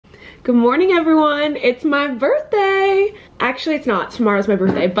Good morning, everyone. It's my birthday. Actually, it's not. Tomorrow's my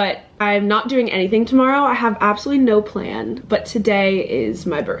birthday, but I'm not doing anything tomorrow. I have absolutely no plan, but today is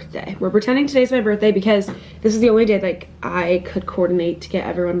my birthday. We're pretending today's my birthday because this is the only day like I could coordinate to get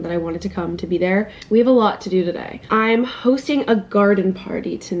everyone that I wanted to come to be there. We have a lot to do today. I'm hosting a garden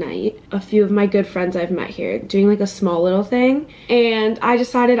party tonight. A few of my good friends I've met here doing like a small little thing, and I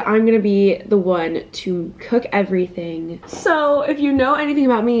decided I'm gonna be the one to cook everything. So if you know anything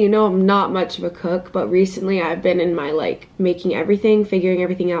about me, you know I'm not much of a cook, but recently I've been in my like making everything, figuring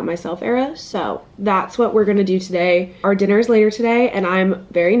everything out myself era. So that's what we're gonna do today. Our dinner is later today, and I'm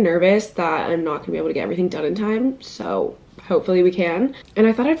very nervous that I'm not gonna be able to get everything done in time. So hopefully we can. And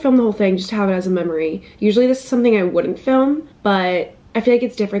I thought I'd film the whole thing just to have it as a memory. Usually this is something I wouldn't film, but I feel like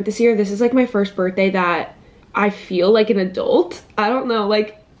it's different this year. This is like my first birthday that I feel like an adult. I don't know,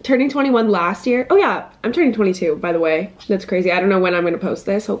 like turning 21 last year. Oh yeah, I'm turning 22, by the way. That's crazy. I don't know when I'm gonna post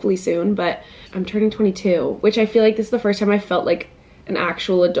this, hopefully soon, but I'm turning 22, which I feel like this is the first time I felt like an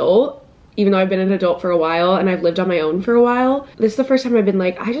actual adult, even though I've been an adult for a while and I've lived on my own for a while. This is the first time I've been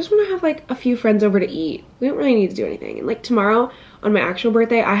like, I just want to have like a few friends over to eat. We don't really need to do anything. And like tomorrow on my actual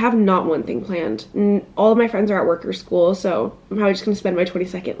birthday, I have not one thing planned. And all of my friends are at work or school, so I'm probably just gonna spend my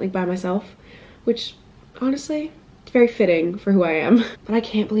 22nd like by myself, which honestly, it's very fitting for who I am. But I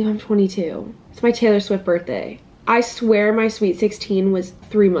can't believe I'm 22. It's my Taylor Swift birthday. I swear my Sweet 16 was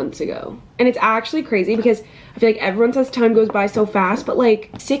 3 months ago. And it's actually crazy because I feel like everyone says time goes by so fast, but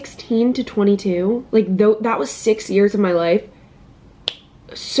like 16 to 22, like that was 6 years of my life.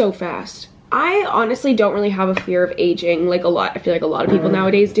 So fast. I honestly don't really have a fear of aging like a lot. I feel like a lot of people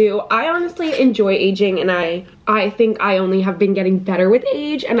nowadays do. I honestly enjoy aging, and I think I only have been getting better with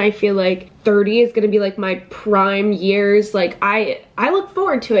age, and I feel like 30 is gonna be like my prime years. Like I look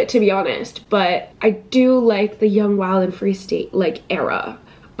forward to it, to be honest, but I do like the young, wild, and free state like era.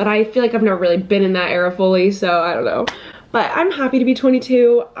 But I feel like I've never really been in that era fully, so I don't know. But I'm happy to be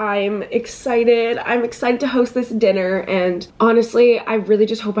 22. I'm excited. I'm excited to host this dinner, and honestly, I really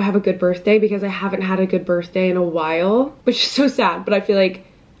just hope I have a good birthday because I haven't had a good birthday in a while, which is so sad, but I feel like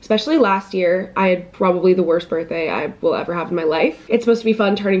especially last year, I had probably the worst birthday I will ever have in my life. It's supposed to be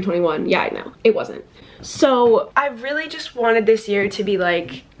fun turning 21. Yeah, I know. It wasn't. So I really just wanted this year to be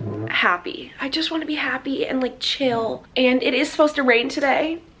like happy. I just want to be happy and like chill. And it is supposed to rain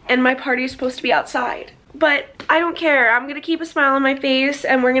today, and my party is supposed to be outside. But I don't care. I'm gonna keep a smile on my face,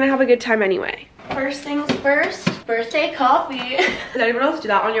 and we're gonna have a good time anyway. First things first, birthday coffee. Does anyone else do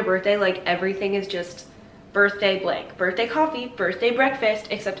that on your birthday? Like everything is just birthday blank. Birthday coffee, birthday breakfast,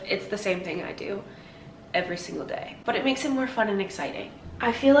 except it's the same thing I do every single day. But it makes it more fun and exciting.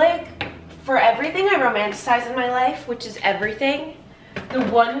 I feel like for everything I romanticize in my life, which is everything, the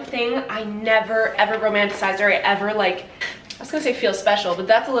one thing I never ever romanticize or I ever like, I was gonna say feel special, but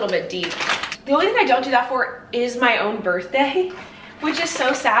that's a little bit deep. The only thing I don't do that for is my own birthday, which is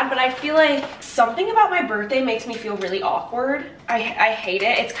so sad, but I feel like something about my birthday makes me feel really awkward. I hate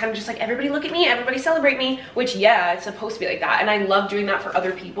it. It's kind of just like, everybody look at me, everybody celebrate me, which yeah, it's supposed to be like that, and I love doing that for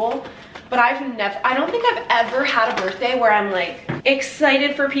other people. But I don't think I've ever had a birthday where I'm like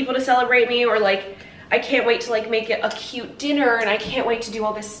excited for people to celebrate me, or like I can't wait to like make it a cute dinner, and I can't wait to do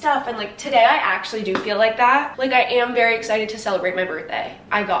all this stuff. And like today I actually do feel like that. Like I am very excited to celebrate my birthday.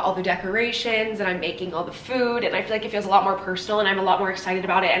 I got all the decorations and I'm making all the food, and I feel like it feels a lot more personal, and I'm a lot more excited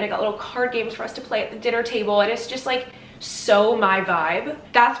about it. And I got little card games for us to play at the dinner table, and it's just like so my vibe.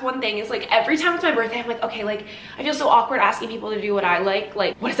 That's one thing, is like every time it's my birthday I'm like, okay, like I feel so awkward asking people to do what I like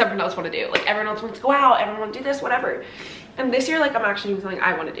what does everyone else want to do? Like everyone else wants to go out, everyone wants to do this, whatever. And this year, like, I'm actually doing something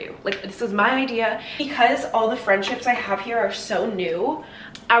I want to do. Like, this is my idea. Because all the friendships I have here are so new,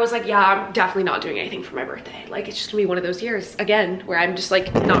 I was like, yeah, I'm definitely not doing anything for my birthday. Like, it's just gonna be one of those years, again, where I'm just,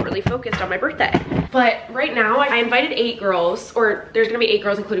 like, not really focused on my birthday. But right now, I invited 8 girls, or there's gonna be 8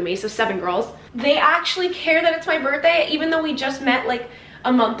 girls including me, so 7 girls. They actually care that it's my birthday, even though we just met, like,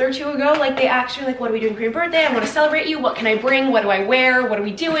 a month or 2 ago. Like, they actually like, what are we doing for your birthday? I want to celebrate you. What can I bring? What do I wear? What are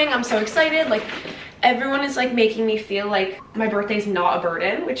we doing? I'm so excited. Like, everyone is like making me feel like my birthday's not a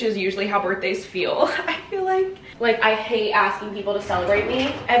burden, which is usually how birthdays feel. I feel like I hate asking people to celebrate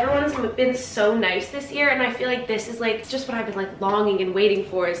me. Everyone's been so nice this year, and I feel like this is like just what I've been like longing and waiting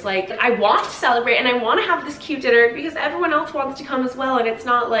for. Is like I want to celebrate and I want to have this cute dinner because everyone else wants to come as well, and it's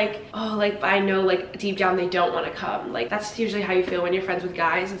not like, oh, like I know like deep down they don't want to come. Like that's usually how you feel when you're friends with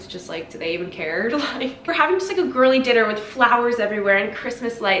guys. It's just like, do they even care? Like we're having just like a girly dinner with flowers everywhere and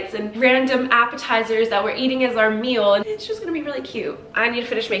Christmas lights and random appetizers that we're eating as our meal, and it's just gonna be really cute. I need to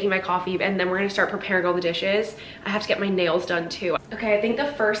finish making my coffee, and then we're gonna start preparing all the dishes. I have to get my nails done too. Okay, I think the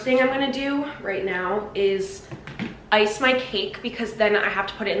first thing I'm gonna do right now is ice my cake because then I have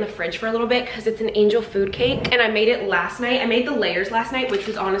to put it in the fridge for a little bit because it's an angel food cake. And I made it last night. I made the layers last night, which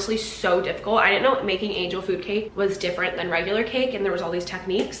was honestly so difficult. I didn't know making angel food cake was different than regular cake, and there was all these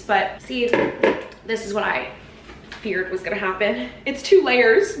techniques. But see, this is what I feared was gonna happen. It's 2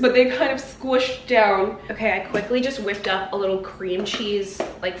 layers, but they kind of squished down. Okay, I quickly just whipped up a little cream cheese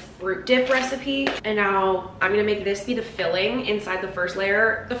like fruit dip recipe, and now I'm gonna make this be the filling inside the first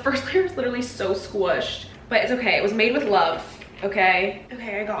layer. The first layer is literally so squished, but it's okay. It was made with love. Okay,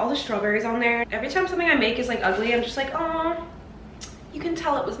 I got all the strawberries on there. Every time something I make is like ugly, I'm just like, oh, you can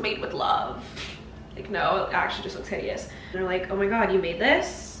tell it was made with love. Like, no, it actually just looks hideous. And they're like, oh my god, you made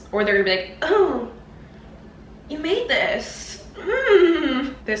this? Or they're gonna be like, oh, you made this.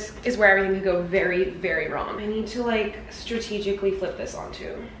 This is where everything could go very, very wrong. I need to like strategically flip this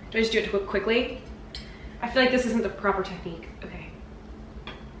onto. Do I just do it quickly? I feel like this isn't the proper technique. Okay.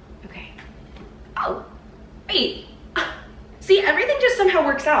 Oh, wait. See, everything just somehow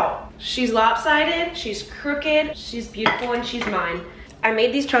works out. She's lopsided, she's crooked, she's beautiful, and she's mine. I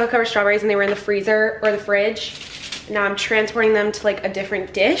made these chocolate covered strawberries and they were in the freezer or the fridge. Now I'm transporting them to like a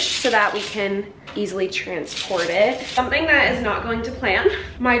different dish so that we can easily transport it. Something that is not going to plan.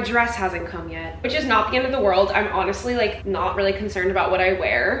 My dress hasn't come yet, which is not the end of the world. I'm honestly like not really concerned about what I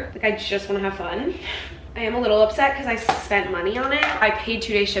wear. Like I just want to have fun. I am a little upset because I spent money on it. I paid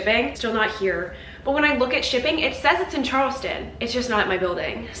 2-day shipping, still not here. But when I look at shipping, it says it's in Charleston. It's just not at my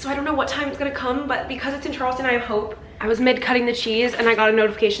building. So I don't know what time it's gonna come, but because it's in Charleston, I have hope. I was mid cutting the cheese and I got a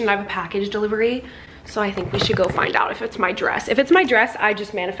notification that I have a package delivery. So I think we should go find out if it's my dress. If it's my dress, I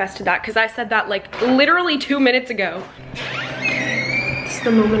just manifested that because I said that like literally 2 minutes ago. It's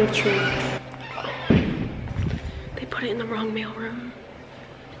the moment of truth. They put it in the wrong mailroom.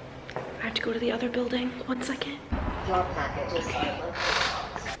 I have to go to the other building. 1 second. Your package is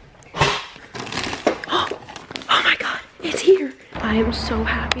oh my god, it's here. I am so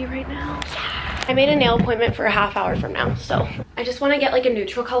happy right now. I made a nail appointment for a half hour from now, so I just want to get like a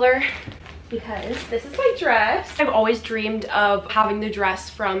neutral color because this is my dress. I've always dreamed of having the dress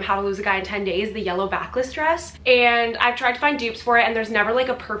from How to Lose a Guy in 10 Days, the yellow backless dress. And I've tried to find dupes for it and there's never like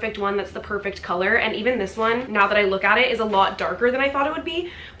a perfect one that's the perfect color. And even this one, now that I look at it, is a lot darker than I thought it would be,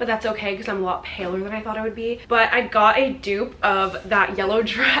 but that's okay because I'm a lot paler than I thought I would be. But I got a dupe of that yellow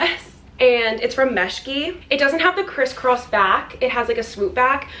dress. And it's from Meshki. It doesn't have the crisscross back. It has like a swoop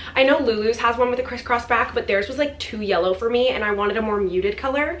back. I know Lulu's has one with a crisscross back, but theirs was like too yellow for me and I wanted a more muted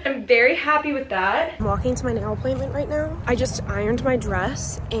color. I'm very happy with that. I'm walking to my nail appointment right now. I just ironed my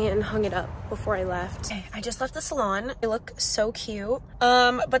dress and hung it up before I left. Okay, I just left the salon. They look so cute.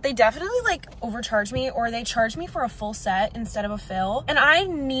 But they definitely like overcharged me, or they charged me for a full set instead of a fill. And I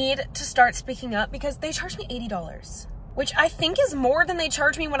need to start speaking up because they charged me $80. Which I think is more than they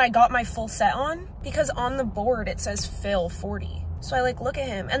charged me when I got my full set on, because on the board it says fill 40. So I like look at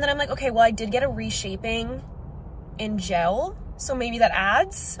him and then I'm like, okay, well I did get a reshaping in gel, so maybe that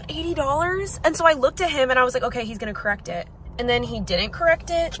adds $80. And so I looked at him and I was like, okay, he's gonna correct it. And then he didn't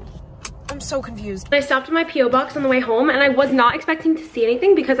correct it. I'm so confused. I stopped at my P.O. box on the way home and I was not expecting to see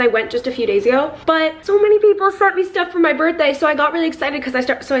anything because I went just a few days ago, but so many people sent me stuff for my birthday, so I got really excited because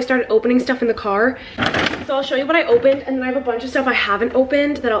I started opening stuff in the car. So I'll show you what I opened, and then I have a bunch of stuff I haven't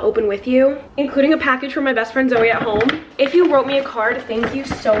opened that I'll open with you, including a package from my best friend Zoe at home. If you wrote me a card, thank you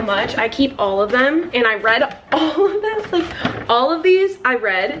so much. I keep all of them and I read all of them. Like all of these I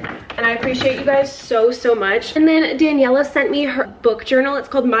read and I appreciate you guys so, so much. And then Daniela sent me her book journal. It's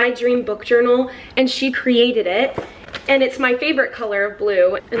called My Dream Book Journal and she created it. And it's my favorite color of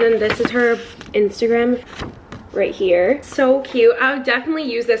blue. And then this is her Instagram right here. So cute. I would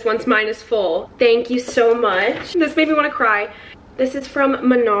definitely use this once mine is full. Thank you so much. This made me want to cry. This is from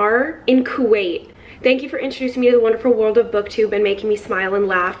Manar in Kuwait. Thank you for introducing me to the wonderful world of BookTube and making me smile and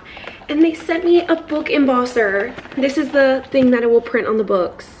laugh. And they sent me a book embosser. This is the thing that I will print on the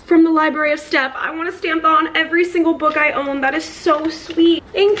books. From the library of Steph. I want to stamp that on every single book I own. That is so sweet.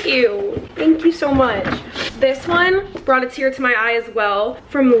 Thank you. Thank you so much. This one brought a tear to my eye as well.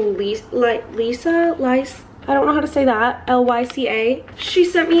 From Lisa, I don't know how to say that, L-Y-C-A. She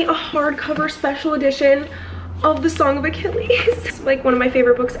sent me a hardcover special edition of The Song of Achilles. It's like one of my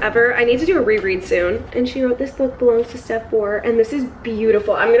favorite books ever. I need to do a reread soon. And she wrote, this book belongs to Steph Bohrer, and this is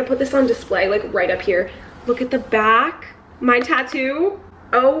beautiful. I'm gonna put this on display like right up here. Look at the back, my tattoo.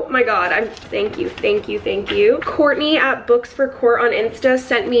 Oh my god, thank you, thank you, thank you. Courtney at Books for Court on Insta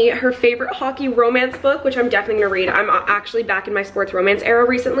sent me her favorite hockey romance book, which I'm definitely gonna read. I'm actually back in my sports romance era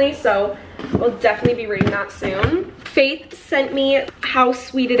recently, so we'll definitely be reading that soon. Faith sent me How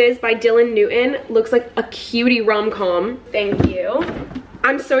Sweet It Is by Dylan Newton. Looks like a cutie rom-com. Thank you.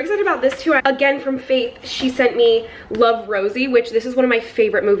 I'm so excited about this too. Again, from Faith, she sent me Love, Rosie, which this is one of my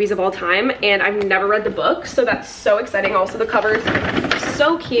favorite movies of all time, and I've never read the book, so that's so exciting. Also, the cover's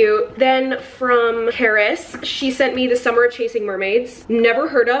so cute. Then from Paris, she sent me The Summer of Chasing Mermaids. Never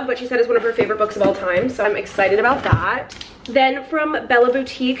heard of, but she said it's one of her favorite books of all time, so I'm excited about that. Then from Bella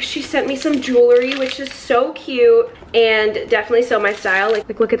Boutique, she sent me some jewelry, which is so cute and definitely so my style.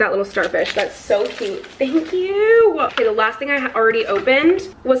 Like look at that little starfish. That's so cute. Thank you. Okay, the last thing I already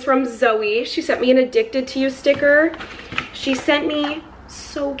opened was from Zoe. She sent me an Addicted to You sticker. She sent me,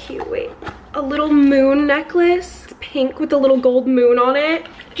 so cute, wait, a little moon necklace. It's pink with a little gold moon on it.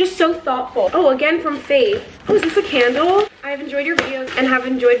 Just so thoughtful. Oh, again from Faith. Oh, is this a candle? I've enjoyed your videos and have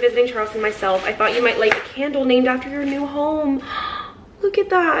enjoyed visiting Charleston myself. I thought you might like a candle named after your new home. Look at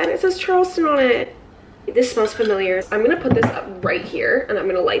that, it says Charleston on it. This smells familiar. I'm gonna put this up right here and I'm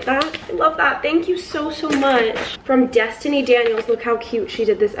gonna light that. I love that. Thank you so, so much. From Destiny Daniels, look how cute she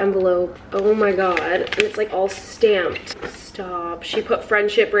did this envelope. Oh my God, and it's like all stamped. Stop. She put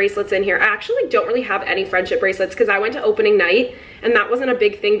friendship bracelets in here. I actually don't really have any friendship bracelets because I went to opening night and that wasn't a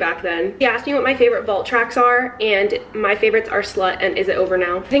big thing back then. She asked me what my favorite vault tracks are, and my favorites are Slut and Is It Over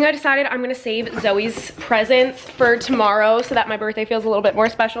Now. I think I decided I'm gonna save Zoe's presents for tomorrow so that my birthday feels a little bit more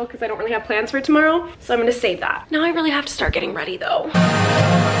special because I don't really have plans for tomorrow. So I'm gonna save that. Now I really have to start getting ready though.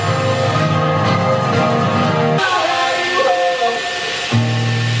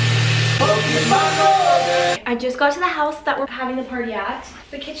 I just got to the house that we're having the party at.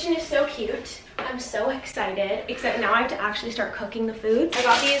 The kitchen is so cute. I'm so excited, except now I have to actually start cooking the food. I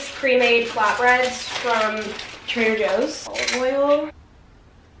got these pre-made flatbreads from Trader Joe's. Olive oil.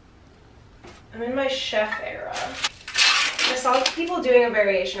 I'm in my chef era. I saw people doing a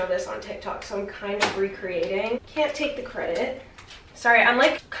variation of this on TikTok, so I'm kind of recreating. Can't take the credit. Sorry, I'm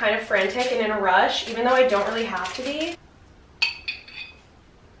like kind of frantic and in a rush, even though I don't really have to be.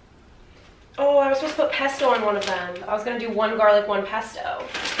 Oh, I was supposed to put pesto on one of them. I was gonna do one garlic, one pesto.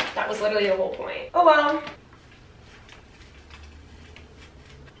 That was literally the whole point. Oh well.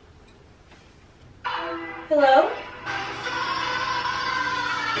 Hello?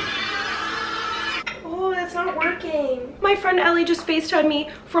 Oh, that's not working. My friend Ellie just FaceTimed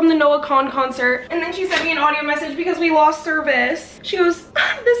me from the Noah Kahn concert, and then she sent me an audio message because we lost service. She goes,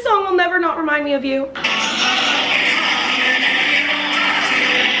 "This song will never not remind me of you."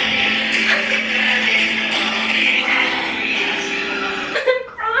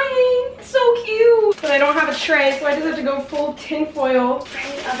 But I don't have a tray, so I just have to go full tinfoil.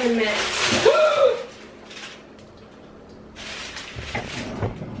 Tiny oven mitt.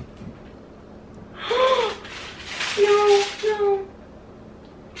 No.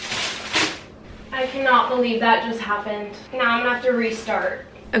 I cannot believe that just happened. Now I'm gonna have to restart.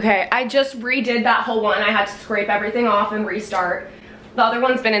 Okay, I just redid that whole one. I had to scrape everything off and restart. The other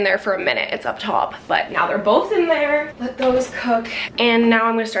one's been in there for a minute. It's up top, but now they're both in there. Let those cook. And now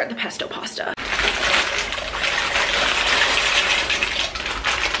I'm gonna start the pesto pasta.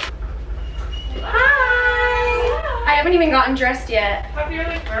 I haven't even gotten dressed yet. Happy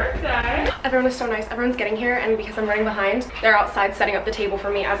early birthday. Everyone is so nice. Everyone's getting here, and because I'm running behind, they're outside setting up the table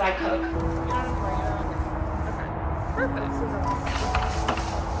for me as I cook. Perfect.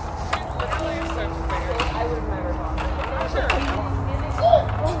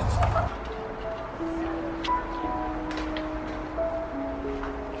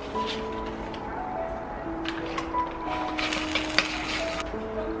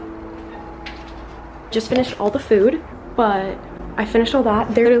 Just finished all the food, but I finished all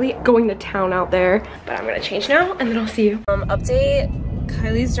that. They're literally going to town out there, but I'm gonna change now and then I'll see you. Update,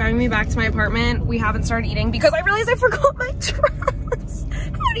 Kylie's driving me back to my apartment. We haven't started eating because I realized I forgot my dress.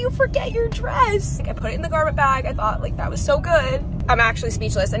 How do you forget your dress? Like, I put it in the garment bag. I thought like that was so good. I'm actually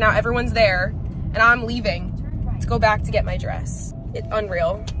speechless, and now everyone's there and I'm leaving to go back to get my dress. It's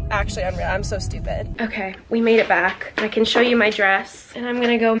unreal. Actually unreal. I'm so stupid. Okay, we made it back. I can show you my dress, and I'm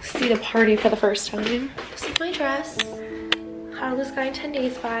gonna go see the party for the first time. This is my dress. How this guy in 10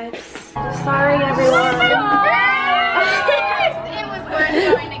 days vibes. Sorry, everyone. It was worth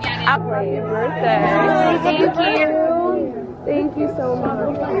going to get it. Happy birthday. Thank you. Thank you so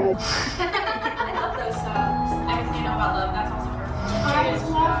much. I love those songs. Everything you know about love, that's also perfect. I just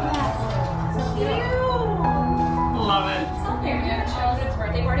love that. So cute. Love it. Yeah, Charleston's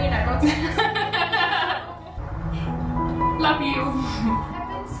birthday party and everyone's Love you. I've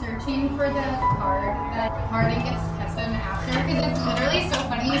been searching for the card that Harding gets tested after, because it's literally so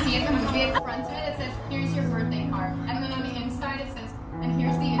funny. You see it in the movie, it's front of it, it says, "Here's your birthday card." And then on the inside it says, "And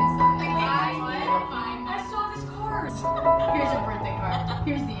here's the inside." Like, I saw this card. Here's your birthday card.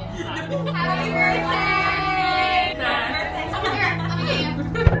 Here's the inside. Happy birthday! Here, let me get you.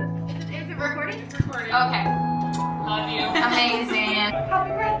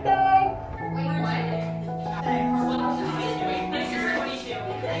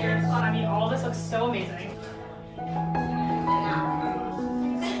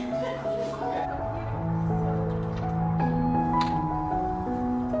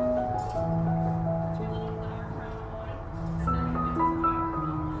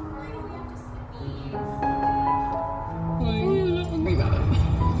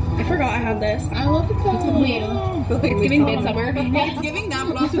 this. I love the cold. It's giving midsummer. It's giving that,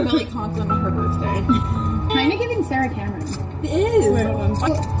 but also Belly Conklin on her birthday. Kind of giving Sarah Cameron. It is.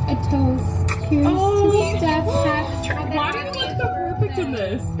 A toast. Here's to Steph. Why do you look so perfect in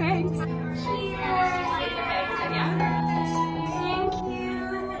this? Thanks. Thank you.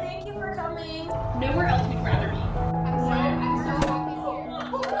 Thank you for coming. Nowhere else we'd rather be. I'm so happy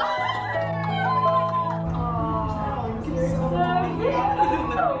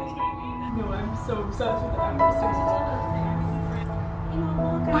No, I'm so obsessed with that. I'm 6 months.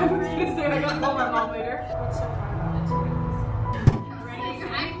 I was gonna say I gotta call my mom later. What's so fun about it too?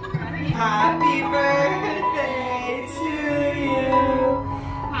 Happy birthday to you.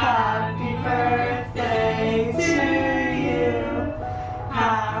 Happy birthday to you.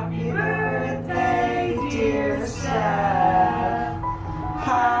 Happy birthday, dear Steph.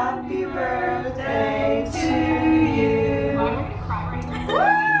 Happy birthday to you.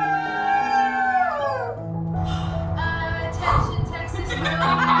 Attention, Texas.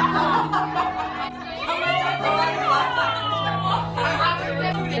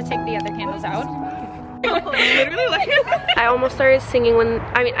 To take the other candles out. Literally like I almost started singing when,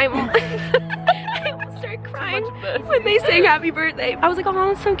 I almost started crying when they sang happy birthday. I was like, oh,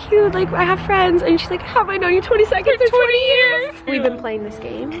 that's so cute. Like, I have friends. And she's like, have I known you 20 seconds or 20 years? We've been playing this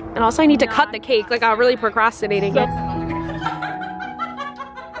game. And also I need to cut the cake. Like, I'm really procrastinating. Playing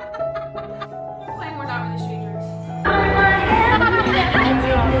We're Not Really Strangers.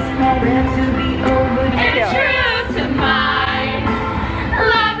 And true to my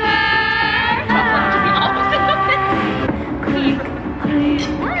lover.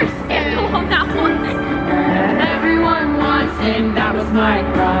 Scandal on that one. Everyone wants him, that was my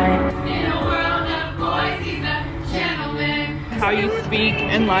cry. In a world of boys, he's a gentleman. how you speak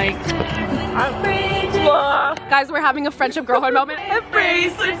and like. Guys, we're having a friendship girlhood moment.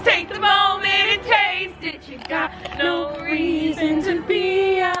 Bracelets, take the moment and taste it. You got no reason to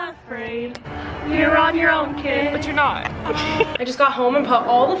be afraid. You're on your own, kid. But you're not. I just got home and put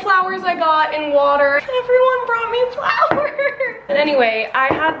all the flowers I got in water. Everyone brought me flowers. And anyway, I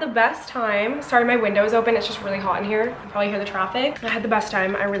had the best time. Sorry, my window is open. It's just really hot in here. You can probably hear the traffic. I had the best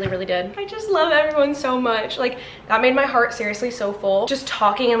time. I really, really did. I just love everyone so much. Like, that made my heart seriously so full. Just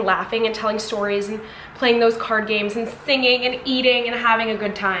talking and laughing and telling stories and playing those card games and singing and eating and having a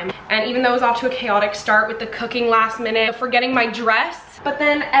good time. And even though it was off to a chaotic start with the cooking last minute, forgetting my dress, but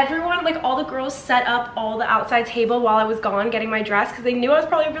then everyone, like all the girls, set up all the outside table while I was gone getting my dress because they knew I was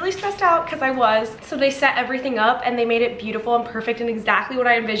probably really stressed out because I was. So they set everything up and they made it beautiful and perfect and exactly what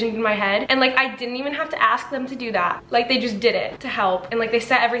I envisioned in my head. And like, I didn't even have to ask them to do that. Like, they just did it to help. And like, they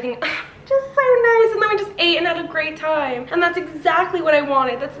set everything just so nice, and then we just ate and had a great time. And that's exactly what I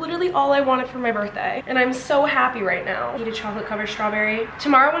wanted. That's literally all I wanted for my birthday. And I'm so happy right now. Eat a chocolate covered strawberry.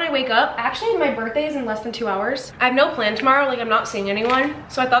 Tomorrow when I wake up, actually my birthday is in less than 2 hours. I have no plan tomorrow, like I'm not seeing anyone.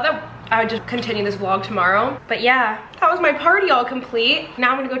 So I thought that I would just continue this vlog tomorrow. But yeah, that was my party all complete.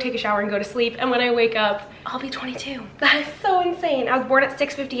 Now I'm gonna go take a shower and go to sleep. And when I wake up, I'll be 22. That is so insane. I was born at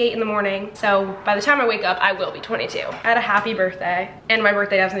 6:58 in the morning. So by the time I wake up, I will be 22. I had a happy birthday and my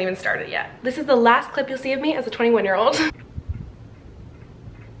birthday hasn't even started yet. This is the last clip you'll see of me as a 21-year-old.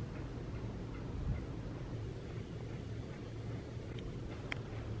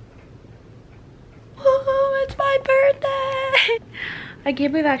 Oh, it's my birthday. I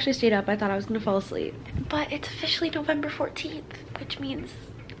can't believe I actually stayed up. I thought I was gonna fall asleep. But it's officially November 14th, which means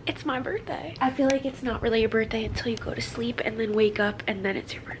it's my birthday. I feel like it's not really your birthday until you go to sleep and then wake up and then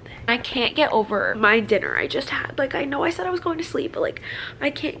it's your birthday. I can't get over my dinner I just had. Like, I know I said I was going to sleep, but like, I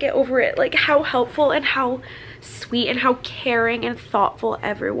can't get over it. Like, how helpful and how sweet and how caring and thoughtful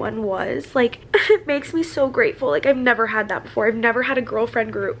everyone was. Like, it makes me so grateful. Like, I've never had that before. I've never had a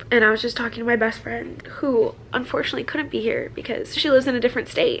girlfriend group. And I was just talking to my best friend who unfortunately couldn't be here because she lives in a different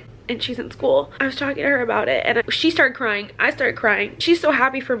state and she's in school. I was talking to her about it and she started crying. I started crying. She's so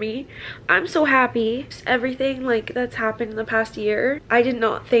happy for me. I'm so happy. Just everything like that's happened in the past year. I did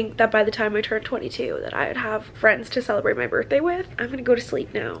not think that by the time I turned 22 that I would have friends to celebrate my birthday with. I'm gonna go to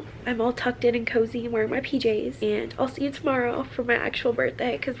sleep now. I'm all tucked in and cozy and wearing my PJs, and I'll see you tomorrow for my actual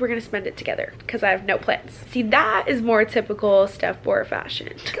birthday because we're gonna spend it together because I have no plans. See, that is more typical Steph Bohrer fashion.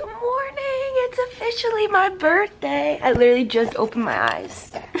 Good morning, it's officially my birthday. I literally just opened my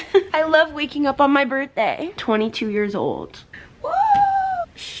eyes. I love waking up on my birthday. 22 years old. Woo!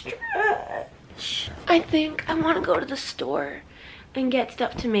 Stretch. I think I want to go to the store and get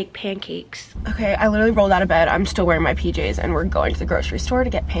stuff to make pancakes. Okay, I literally rolled out of bed. I'm still wearing my PJs and we're going to the grocery store to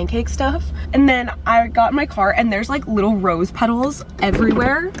get pancake stuff. And then I got in my car and there's like little rose petals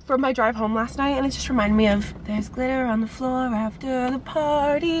everywhere from my drive home last night, and it just reminded me of there's glitter on the floor after the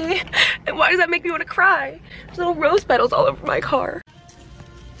party. And why does that make me want to cry? There's little rose petals all over my car.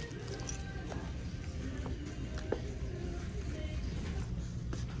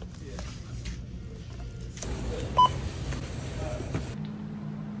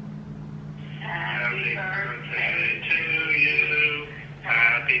 Happy birthday to you.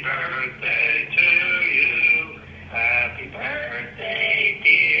 Happy birthday to you. Happy birthday,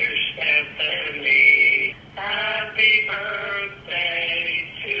 dear Stephanie. Happy birthday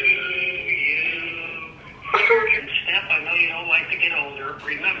to you. Dear Steph, I know you don't like to get older.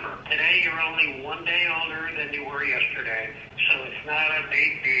 Remember, today you're only one day older than you were yesterday, so it's not a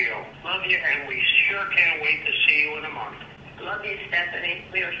big deal. Love you, and we sure can't wait to see you in a month. Love you, Stephanie.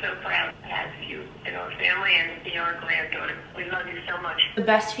 We are so proud to have you in our family and be our granddaughter. We love you so much. The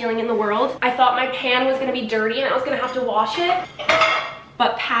best feeling in the world. I thought my pan was gonna be dirty and I was gonna have to wash it,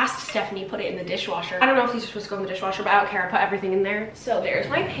 but past Stephanie put it in the dishwasher. I don't know if these are supposed to go in the dishwasher, but I don't care. I put everything in there. So there's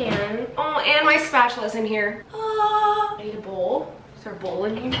my pan. Oh, and my spatula's in here. I need a bowl. Is there a bowl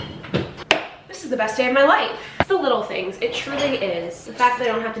in here? This is the best day of my life. It's the little things. It truly is. The fact that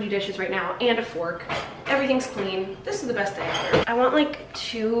I don't have to do dishes right now and a fork. Everything's clean. This is the best day ever. I want like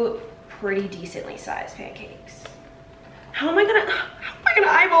 2 pretty decently sized pancakes. How am I gonna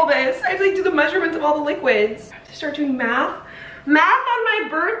eyeball this? I have to like do the measurements of all the liquids. I have to start doing math. Math on my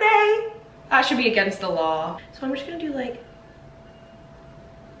birthday? That should be against the law. So I'm just gonna do like,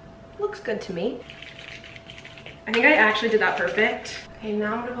 looks good to me. I think I actually did that perfect. Okay,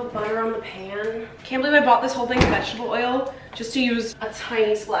 now I'm gonna put butter on the pan. Can't believe I bought this whole thing of vegetable oil just to use a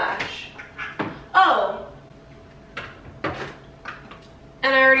tiny splash. Oh.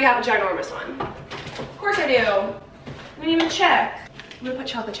 And I already have a ginormous one. Of course I do. I didn't even check. I'm gonna put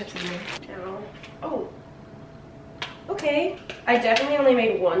chocolate chips in there. Now. Oh. Okay. I definitely only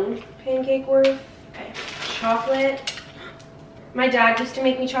made 1 pancake worth. Okay. Chocolate. My dad used to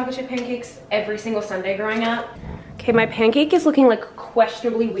make me chocolate chip pancakes every single Sunday growing up. Okay, my pancake is looking like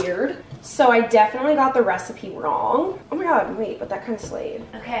questionably weird. So I definitely got the recipe wrong. Oh my god, wait, but that kind of slayed.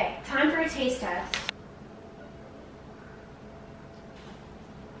 Okay, time for a taste test.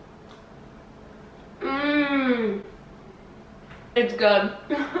 Mmm. It's good.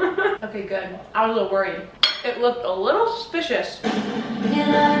 Okay, good. I was a little worried. It looked a little suspicious.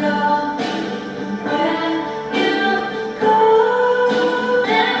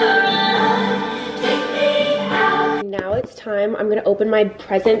 Now it's time. I'm gonna open my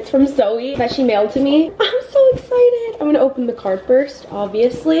presents from Zoe that she mailed to me. I'm so excited. I'm gonna open the card first,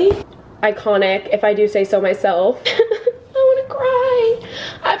 obviously. Iconic, if I do say so myself. I wanna cry.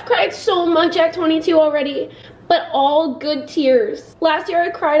 I've cried so much at 22 already, but all good tears. Last year I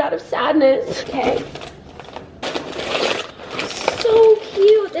cried out of sadness. Okay. So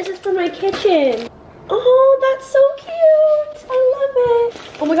cute. This is for my kitchen. Oh, that's so cute. I love it.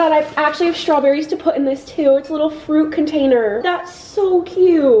 Oh my god, I actually have strawberries to put in this too. It's a little fruit container. That's so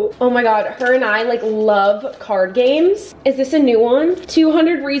cute. Oh my god, her and I like love card games. Is this a new one?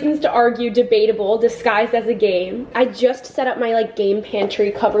 200 Reasons to Argue, debatable, disguised as a game. I just set up my like game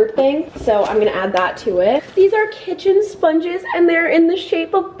pantry cupboard thing, so I'm gonna add that to it. These are kitchen sponges and they're in the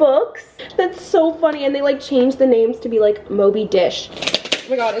shape of books. That's so funny, and they like changed the names to be like Moby Dish. Oh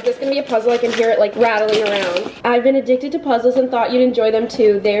my god, is this gonna be a puzzle? I can hear it like rattling around. I've been addicted to puzzles and thought you'd enjoy them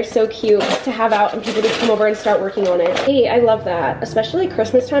too. They're so cute to have out and people just come over and start working on it. Hey, I love that, especially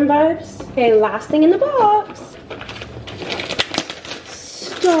Christmas time vibes. Okay, last thing in the box.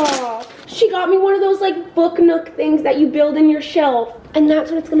 Stop. She got me one of those like book nook things that you build in your shelf. And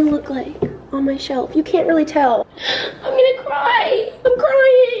that's what it's gonna look like on my shelf. You can't really tell. I'm gonna cry. I'm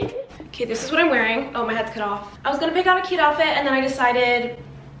crying. Okay, this is what I'm wearing. Oh, my head's cut off. I was gonna pick out a cute outfit and then I decided,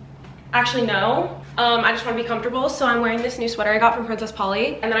 actually no. I just want to be comfortable, so I'm wearing this new sweater I got from Princess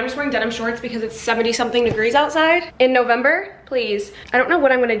Polly. And then I'm just wearing denim shorts because it's 70-something degrees outside in November. Please. I don't know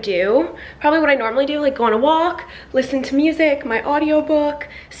what I'm gonna do. Probably what I normally do, like go on a walk, listen to music, my audiobook,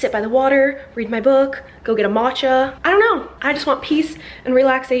 sit by the water, read my book, go get a matcha. I don't know. I just want peace and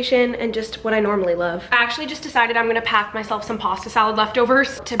relaxation and just what I normally love. I actually just decided I'm gonna pack myself some pasta salad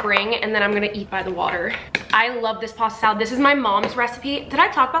leftovers to bring, and then I'm gonna eat by the water. I love this pasta salad. This is my mom's recipe. Did I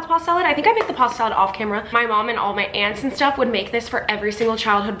talk about the pasta salad? I think I make the pasta salad off camera. My mom and all my aunts and stuff would make this for every single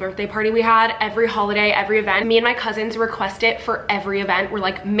childhood birthday party we had, every holiday, every event. Me and my cousins request it for every event. We're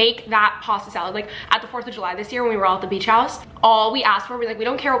like, make that pasta salad. Like at the 4th of July this year when we were all at the beach house, all we asked for, we're like, we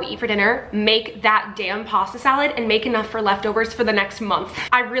don't care what we eat for dinner, make that damn spam pasta salad and make enough for leftovers for the next month.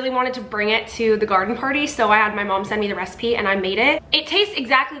 I really wanted to bring it to the garden party, so I had my mom send me the recipe and I made it. It tastes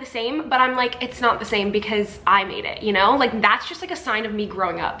exactly the same, but I'm like, it's not the same because I made it, you know? Like, that's just like a sign of me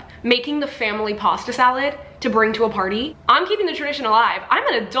growing up. Making the family pasta salad to bring to a party. I'm keeping the tradition alive. I'm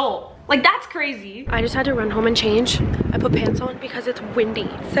an adult. Like, that's crazy. I just had to run home and change. I put pants on because it's windy.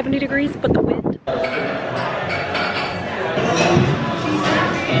 70 degrees, but the wind.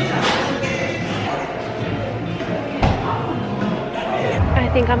 I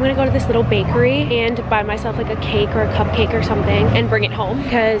think I'm gonna go to this little bakery and buy myself like a cake or a cupcake or something and bring it home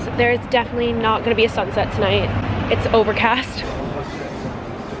because there's definitely not gonna be a sunset tonight. It's overcast.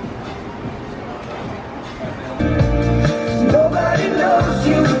 Nobody knows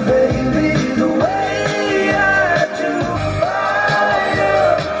you, baby, the way I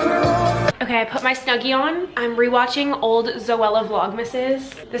do. Okay, I put my Snuggie on. I'm rewatching old Zoella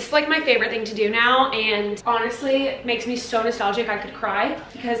Vlogmases. This is like my favorite thing to do now, and honestly, it makes me so nostalgic I could cry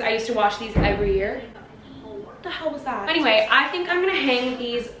because I used to watch these every year. What the hell was that? Anyway, I think I'm gonna hang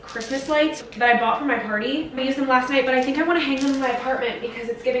these Christmas lights that I bought for my party. I used them last night, but I think I wanna hang them in my apartment because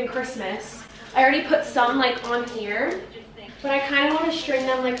it's giving Christmas. I already put some like on here, but I kind of want to string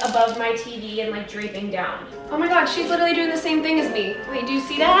them like above my TV and like draping down. Oh my god, she's literally doing the same thing as me. Wait, do you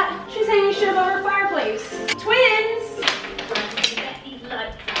see that? She's hanging shit above her fireplace. Twins! Get these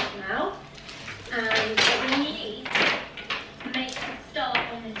lights out now, and we need to make a star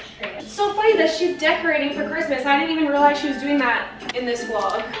on this tree. It's so funny that she's decorating for Christmas. I didn't even realize she was doing that in this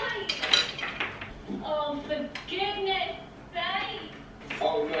vlog. Oh, for goodness sake!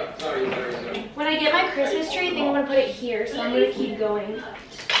 Oh, no, sorry. When I get my Christmas tree, I think I'm gonna put it here, so I'm gonna keep going.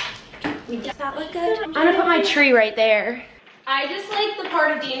 Does that look good? I'm gonna put my tree right there. I just like the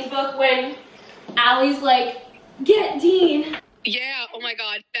part of Dean's book when Allie's like, get Dean. Yeah, oh my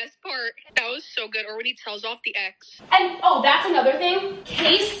god, best part. That was so good. Or when he tells off the ex. And oh, that's another thing.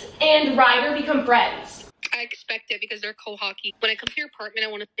 Case and Ryder become friends. I expect it because they're co-hockey. When I come to your apartment, I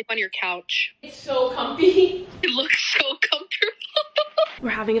want to sleep on your couch. It's so comfy. It looks so comfortable. We're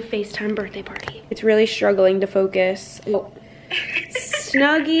having a FaceTime birthday party. It's really struggling to focus. Oh.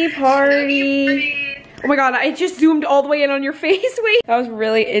 Snuggie party. Oh my god, I just zoomed all the way in on your face. Wait. That was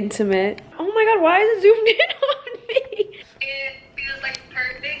really intimate. Oh my god, why is it zoomed in on me? It feels like a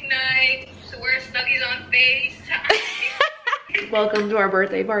perfect night to wear Snuggies on FaceTime. Welcome to our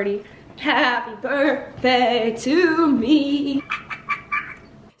birthday party. Happy birthday to me.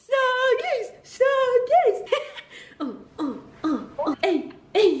 Snuggies, snuggies. Hey,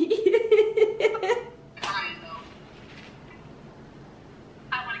 hey.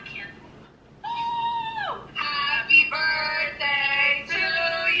 I want to cancel. Happy birthday to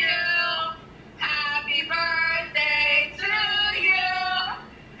you. Happy birthday to you.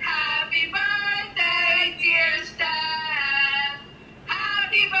 Happy birthday, dear Steph.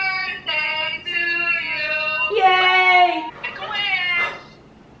 Happy birthday to you. Yay! Make a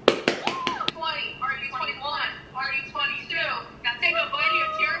wish. 20. Are you 21? Are you 22? Now take a bite of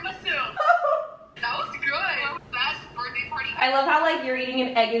tiramisu. That was good. Best birthday party. I love how like you're eating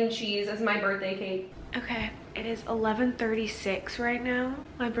an egg and cheese as my birthday cake. Okay, it is 11:36 right now.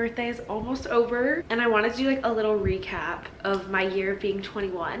 My birthday is almost over and I wanted to do like a little recap of my year of being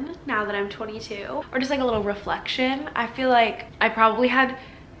 21 now that I'm 22, or just like a little reflection. I feel like I probably had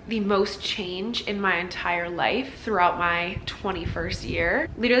the most change in my entire life throughout my 21st year.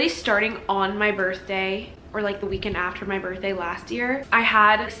 Literally starting on my birthday or like the weekend after my birthday last year, I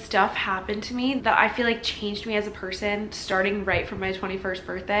had stuff happen to me that I feel like changed me as a person starting right from my 21st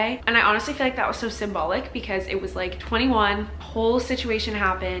birthday. And I honestly feel like that was so symbolic because it was like 21, whole situation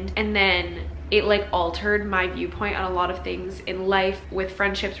happened, and then it like altered my viewpoint on a lot of things in life, with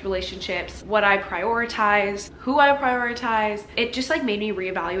friendships, relationships, what I prioritize, who I prioritize. It just like made me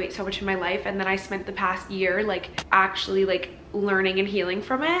reevaluate so much in my life. And then I spent the past year like actually like learning and healing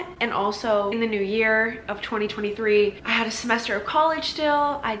from it. And also in the new year of 2023, I had a semester of college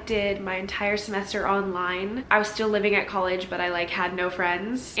still. I did my entire semester online. I was still living at college, but I like had no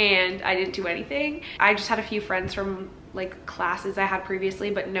friends and I didn't do anything. I just had a few friends from like classes I had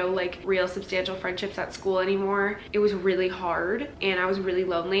previously, but no like real substantial friendships at school anymore. It was really hard and I was really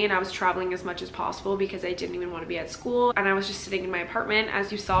lonely, and I was traveling as much as possible because I didn't even want to be at school, and I was just sitting in my apartment.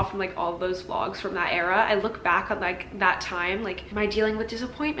 As you saw from like all of those vlogs from that era, I look back on like that time, like my dealing with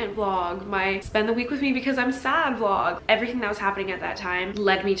disappointment vlog, my spend the week with me because I'm sad vlog. Everything that was happening at that time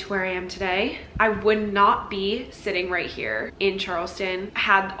led me to where I am today. I would not be sitting right here in Charleston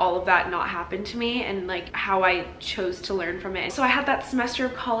had all of that not happened to me, and like how I chose to learn from it. So I had that semester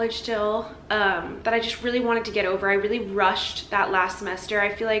of college still that I just really wanted to get over. I really rushed that last semester.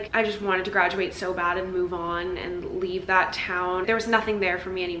 I feel like I just wanted to graduate so bad and move on and leave that town. There was nothing there for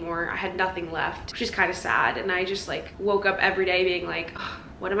me anymore. I had nothing left, which is kind of sad. And I just like woke up every day being like,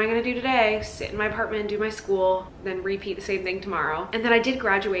 what am I gonna do today? Sit in my apartment, do my school, then repeat the same thing tomorrow. And then I did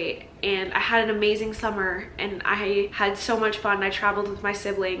graduate and I had an amazing summer and I had so much fun. I traveled with my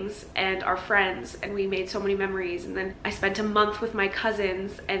siblings and our friends and we made so many memories. And then I spent a month with my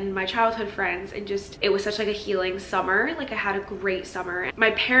cousins and my childhood friends, and just, it was such like a healing summer. Like I had a great summer.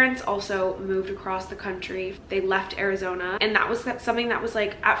 My parents also moved across the country. They left Arizona, and that was something that was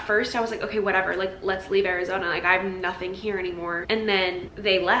like, at first I was like, okay, whatever, like let's leave Arizona. Like I have nothing here anymore. And then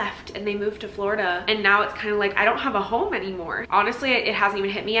they left and they moved to Florida, and now it's kind of like I don't have a home anymore. Honestly, it hasn't even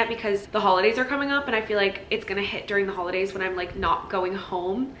hit me yet because the holidays are coming up, and I feel like it's gonna hit during the holidays when I'm like not going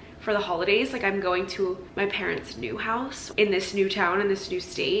home for the holidays. Like I'm going to my parents' new house in this new town in this new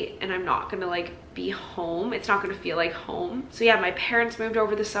state, and I'm not gonna like be home. It's not gonna feel like home. So yeah, my parents moved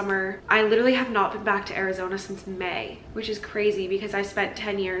over the summer. I literally have not been back to Arizona since May, which is crazy because I spent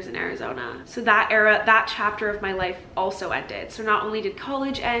 10 years in Arizona. So that era, that chapter of my life also ended. So not only did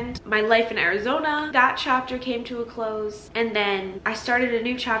college end, my life in Arizona, that chapter came to a close. And then I started a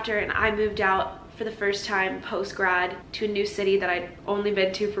new chapter and I moved out for the first time post-grad to a new city that I'd only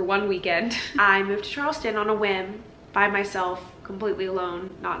been to for one weekend. I moved to Charleston on a whim by myself, completely alone,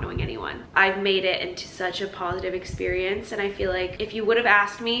 not knowing anyone. I've made it into such a positive experience, and I feel like if you would have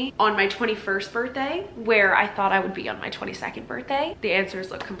asked me on my 21st birthday where I thought I would be on my 22nd birthday, the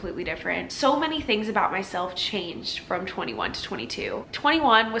answers look completely different. So many things about myself changed from 21 to 22.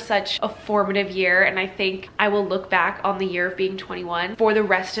 21 was such a formative year, and I think I will look back on the year of being 21 for the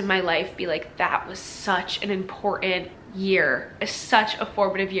rest of my life, be like, that was such an important year, such a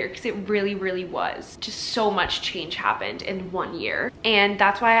formative year, because it really was. Just so much change happened in 1 year, and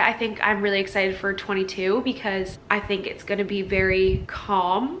that's why I think I'm really excited for 22, because I think it's going to be very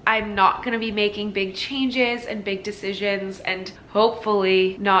calm. I'm not going to be making big changes and big decisions, and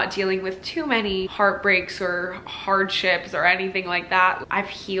hopefully not dealing with too many heartbreaks or hardships or anything like that. I've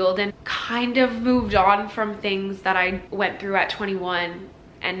healed and kind of moved on from things that I went through at 21,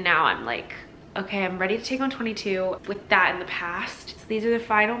 and now I'm like, okay, I'm ready to take on 22 with that in the past. So these are the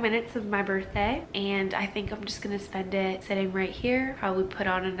final minutes of my birthday, and I think I'm just gonna spend it sitting right here, probably put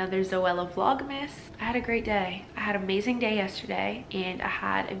on another Zoella Vlogmas. I had a great day. I had an amazing day yesterday, and I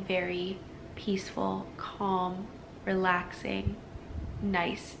had a very peaceful, calm, relaxing,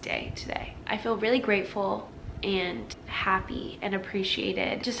 nice day today. I feel really grateful and happy and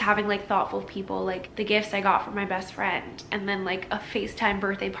appreciated just having like thoughtful people, like the gifts I got from my best friend, and then like a FaceTime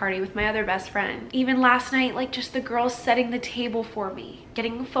birthday party with my other best friend. Even last night, like just the girls setting the table for me,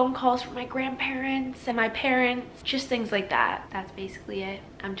 getting phone calls from my grandparents and my parents, just things like that. That's basically it.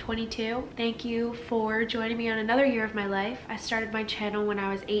 I'm 22. Thank you for joining me on another year of my life. I started my channel when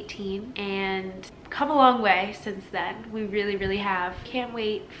I was 18 and come a long way since then. We really have. Can't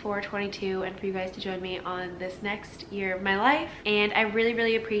wait for 22 and for you guys to join me on this next year of my life. And I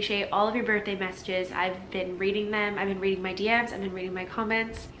really appreciate all of your birthday messages. I've been reading them. I've been reading my DMs. I've been reading my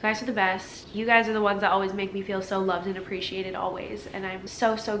comments. You guys are the best. You guys are the ones that always make me feel so loved and appreciated always. And I'm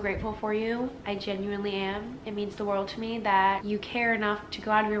so grateful for you. I genuinely am. It means the world to me that you care enough to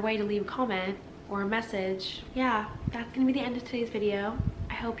go out of your way to leave a comment or a message. Yeah, that's gonna be the end of today's video.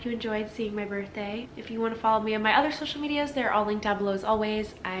 I hope you enjoyed seeing my birthday. If you want to follow me on my other social medias, they're all linked down below as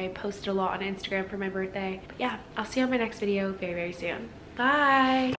always. I posted a lot on Instagram for my birthday. But yeah, I'll see you on my next video very soon. Bye!